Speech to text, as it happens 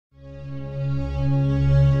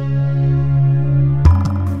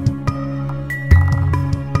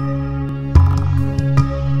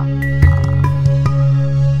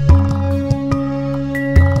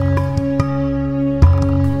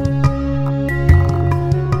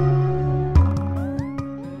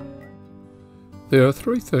There are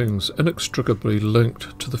three things inextricably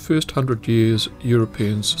linked to the first 100 years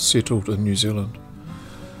Europeans settled in New Zealand: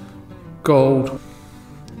 gold,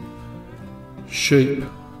 sheep,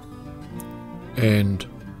 and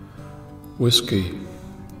whisky.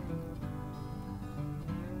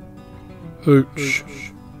 Hooch,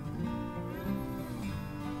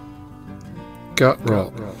 gut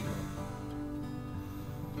rot,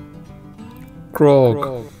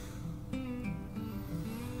 grog,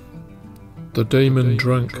 the demon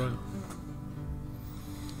drink,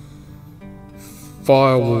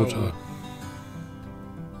 firewater.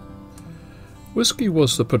 Whisky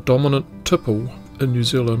was the predominant tipple in New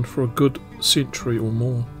Zealand for a good century or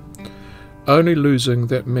more, only losing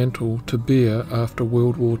that mantle to beer after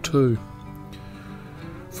World War II.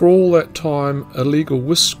 For all that time, illegal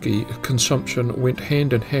whisky consumption went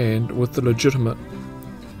hand in hand with the legitimate.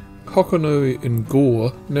 Hokonui in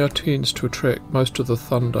gore now tends to attract most of the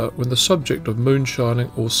thunder when the subject of moonshining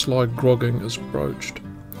or sly grogging is broached.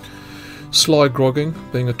 Sly grogging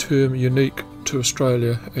being a term unique to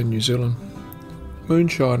Australia and New Zealand.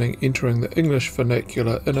 Moonshining entering the English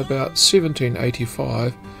vernacular in about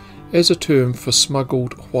 1785 as a term for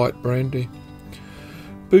smuggled white brandy.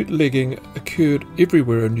 Bootlegging occurred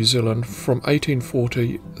everywhere in New Zealand from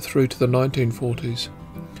 1840 through to the 1940s.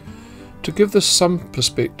 To give this some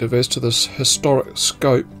perspective as to this historic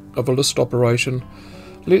scope of illicit operation,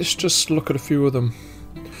 let's just look at a few of them.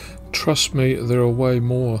 Trust me, there are way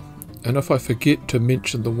more, and if I forget to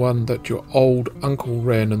mention the one that your old uncle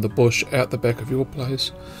ran in the bush out the back of your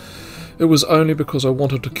place, it was only because I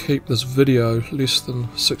wanted to keep this video less than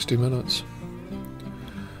 60 minutes.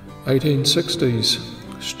 1860s,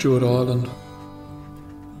 Stewart Island.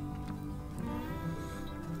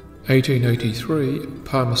 1883,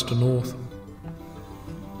 Palmerston North.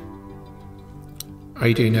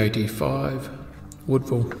 1885,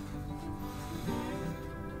 Woodville.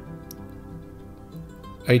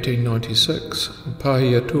 1896,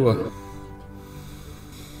 Pahiatua.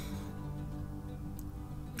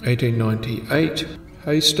 1898,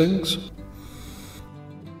 Hastings.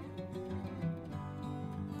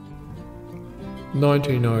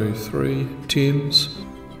 1903, Thames.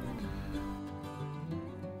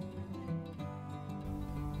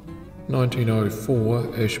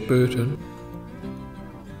 1904, Ashburton.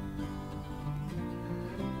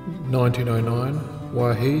 1909,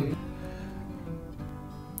 Waihi.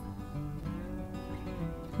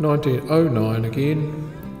 1909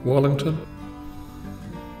 again, Wellington.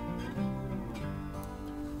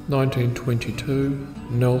 1922,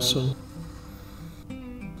 Nelson.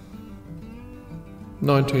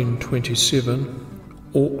 1927,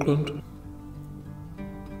 Auckland.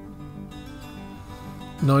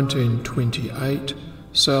 1928,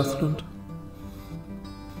 Southland.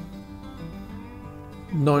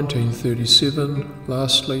 1937,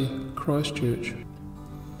 lastly, Christchurch.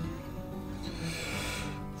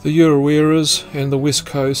 The Ureweras and the West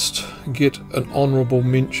Coast get an honourable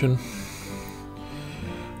mention.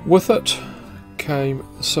 With it came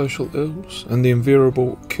social ills and the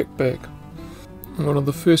invariable kickback. One of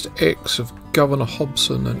the first acts of Governor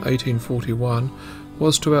Hobson in 1841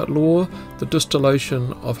 was to outlaw the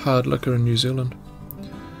distillation of hard liquor in New Zealand.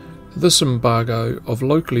 This embargo of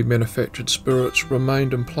locally manufactured spirits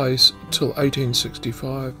remained in place till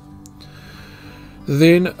 1865.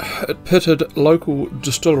 Then it pitted local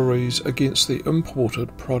distilleries against the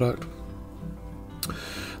imported product.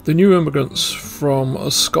 The new immigrants from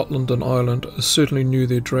Scotland and Ireland certainly knew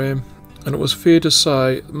their dram, and it was fair to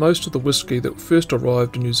say most of the whisky that first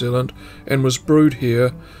arrived in New Zealand and was brewed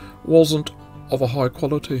here wasn't of a high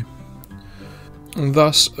quality, and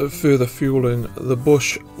thus further fueling the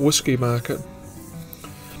bush whisky market.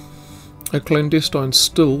 A clandestine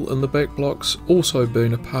still in the back blocks also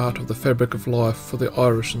being a part of the fabric of life for the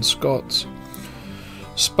Irish and Scots.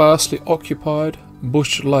 Sparsely occupied,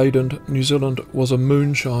 bush-laden New Zealand was a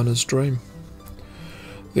moonshiner's dream.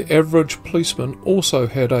 The average policeman also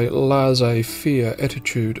had a laissez-faire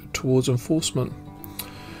attitude towards enforcement.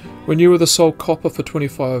 When you were the sole copper for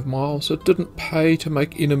 25 miles, it didn't pay to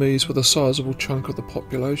make enemies with a sizable chunk of the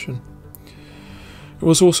population. It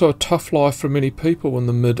was also a tough life for many people in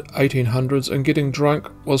the mid-1800s, and getting drunk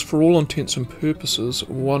was for all intents and purposes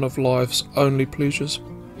one of life's only pleasures.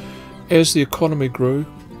 As the economy grew,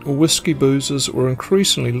 whisky boozers were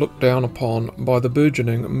increasingly looked down upon by the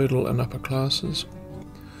burgeoning middle and upper classes.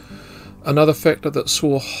 Another factor that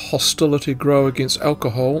saw hostility grow against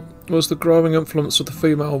alcohol was the growing influence of the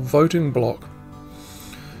female voting bloc.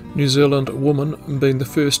 New Zealand women being the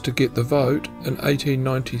first to get the vote in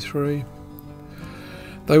 1893.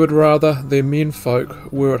 They would rather their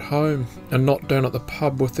menfolk were at home and not down at the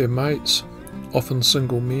pub with their mates, often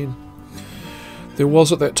single men. There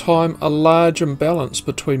was at that time a large imbalance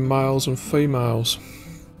between males and females,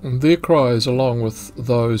 and their cries, along with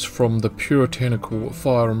those from the puritanical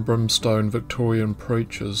fire and brimstone Victorian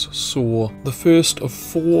preachers, saw the first of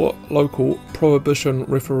 4 local Prohibition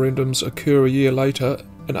referendums occur a year later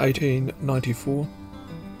in 1894.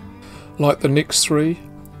 Like the next 3,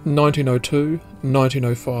 1902,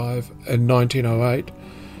 1905 and 1908,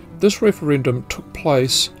 this referendum took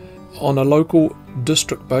place on a local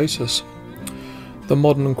district basis, the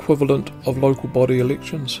modern equivalent of local body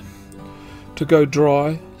elections. To go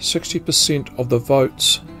dry, 60% of the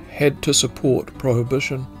votes had to support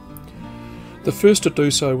Prohibition. The first to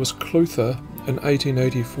do so was Clutha in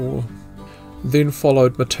 1884, then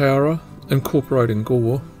followed Mataura, incorporating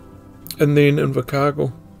Gore, and then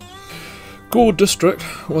Invercargill. Gore District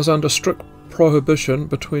was under strict prohibition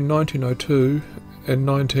between 1902 and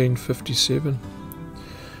 1957.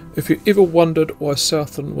 If you ever wondered why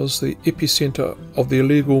Southland was the epicentre of the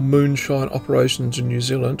illegal moonshine operations in New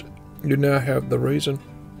Zealand, you now have the reason.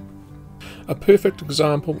 A perfect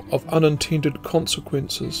example of unintended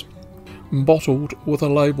consequences, bottled with a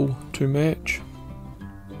label to match.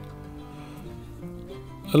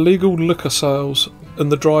 Illegal liquor sales in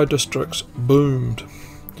the dry districts boomed.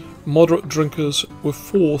 Moderate drinkers were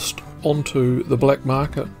forced onto the black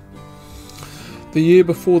market. The year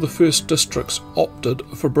before the first districts opted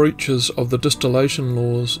for breaches of the distillation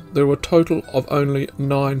laws, there were a total of only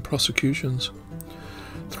 9 prosecutions.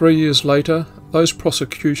 3 years later, those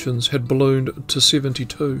prosecutions had ballooned to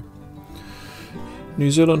 72.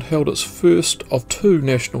 New Zealand held its first of 2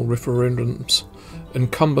 national referendums,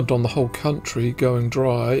 incumbent on the whole country going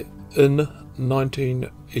dry, in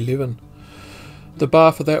 1911. The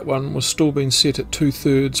bar for that one was still being set at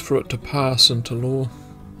 2/3 for it to pass into law.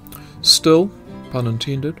 Still, pun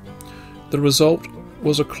intended, the result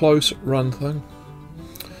was a close run thing.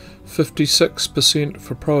 56%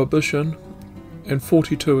 for Prohibition and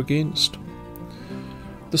 42 against.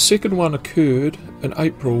 The second one occurred in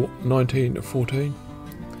April 1914.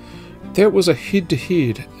 That was a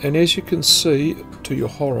head-to-head, and as you can see, to your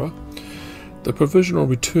horror, the provisional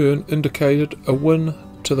return indicated a win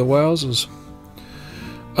to the Wowsers.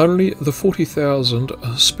 Only the 40,000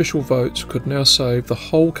 special votes could now save the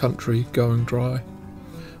whole country going dry.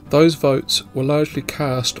 Those votes were largely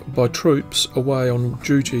cast by troops away on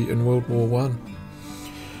duty in World War I.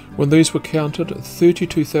 When these were counted,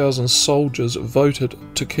 32,000 soldiers voted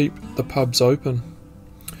to keep the pubs open.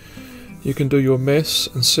 You can do your maths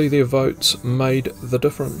and see their votes made the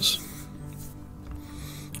difference.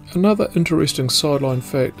 Another interesting sideline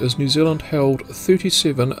fact is New Zealand held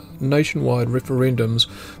 37 nationwide referendums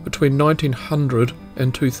between 1900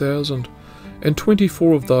 and 2000, and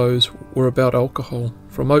 24 of those were about alcohol,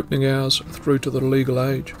 from opening hours through to the legal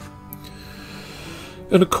age.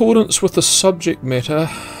 In accordance with the subject matter,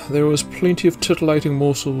 there was plenty of titillating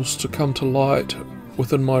morsels to come to light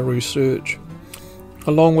within my research.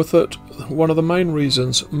 Along with it, one of the main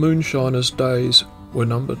reasons moonshiners' days were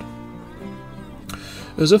numbered.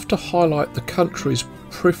 As if to highlight the country's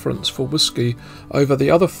preference for whisky over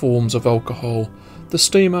the other forms of alcohol, the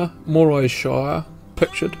steamer Moray Shire,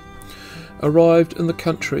 pictured, arrived in the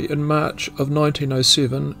country in March of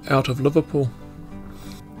 1907 out of Liverpool.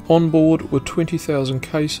 On board were 20,000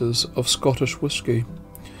 cases of Scottish whisky.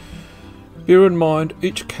 Bear in mind,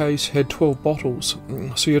 each case had 12 bottles,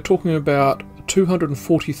 so you're talking about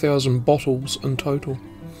 240,000 bottles in total.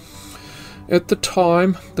 At the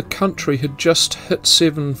time, the country had just hit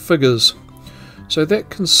 7 figures, so that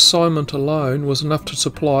consignment alone was enough to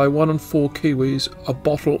supply 1 in 4 Kiwis a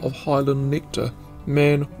bottle of Highland nectar,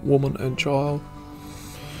 man, woman and child.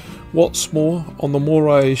 What's more, on the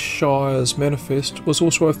Moray Shire's manifest was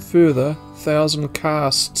also a further 1,000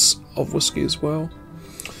 casks of whisky as well.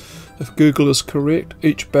 If Google is correct,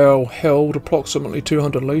 each barrel held approximately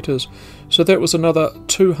 200 litres, so that was another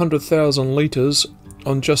 200,000 litres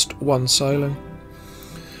on just one sailing.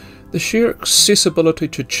 The sheer accessibility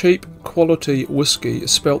to cheap quality whisky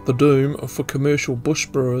spelt the doom for commercial bush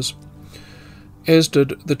brewers, as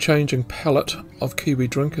did the changing palate of Kiwi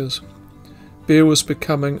drinkers. Beer was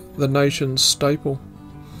becoming the nation's staple.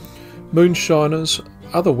 Moonshiners'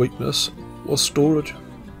 other weakness was storage.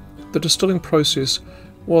 The distilling process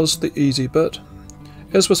was the easy bit,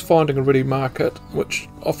 as was finding a ready market, which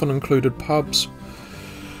often included pubs.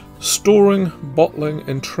 Storing, bottling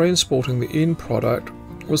and transporting the end product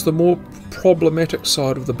was the more problematic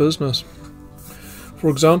side of the business. For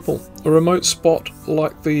example, a remote spot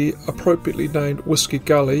like the appropriately named Whisky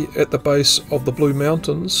Gully at the base of the Blue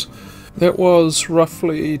Mountains, that was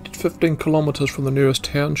roughly 15 kilometres from the nearest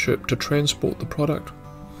township to transport the product.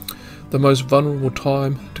 the most vulnerable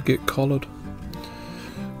time to get collared.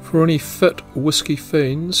 For any fit whisky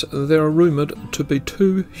fiends, there are rumoured to be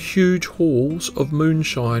 2 huge hauls of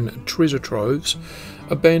moonshine treasure troves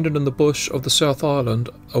abandoned in the bush of the South Island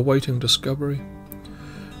awaiting discovery.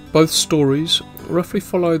 Both stories roughly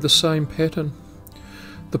follow the same pattern.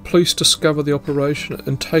 The police discover the operation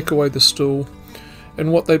and take away the stool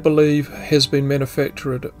and what they believe has been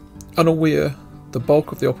manufactured, unaware the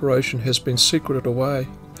bulk of the operation has been secreted away,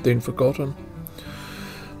 then forgotten.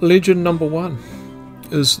 Legend number 1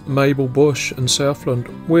 is Mabel Bush in Southland,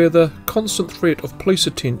 where the constant threat of police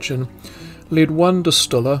attention led one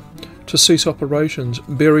distiller to cease operations,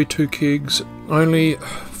 bury 2 kegs, only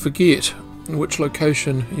forget which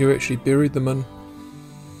location you actually buried them in.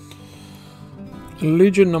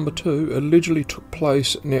 Legend number 2 allegedly took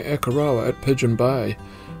place near Akaroa at Pigeon Bay,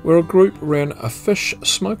 where a group ran a fish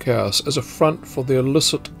smokehouse as a front for their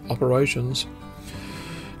illicit operations.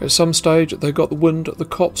 At some stage they got the wind the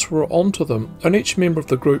cops were onto them, and each member of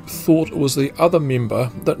the group thought it was the other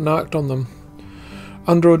member that narked on them.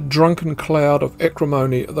 Under a drunken cloud of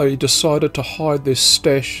acrimony they decided to hide their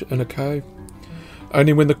stash in a cave.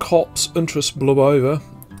 Only when the cops' interest blew over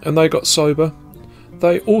and they got sober,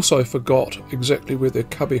 they also forgot exactly where their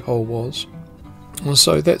cubbyhole was. And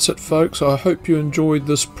so that's it, folks. I hope you enjoyed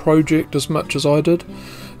this project as much as I did,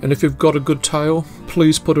 and if you've got a good tale,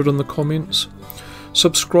 please put it in the comments.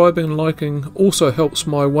 Subscribing and liking also helps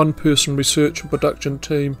my one-person research and production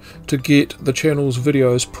team to get the channel's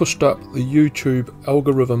videos pushed up the YouTube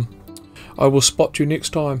algorithm. I will spot you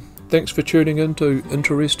next time. Thanks for tuning in to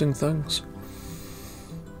Interesting Things.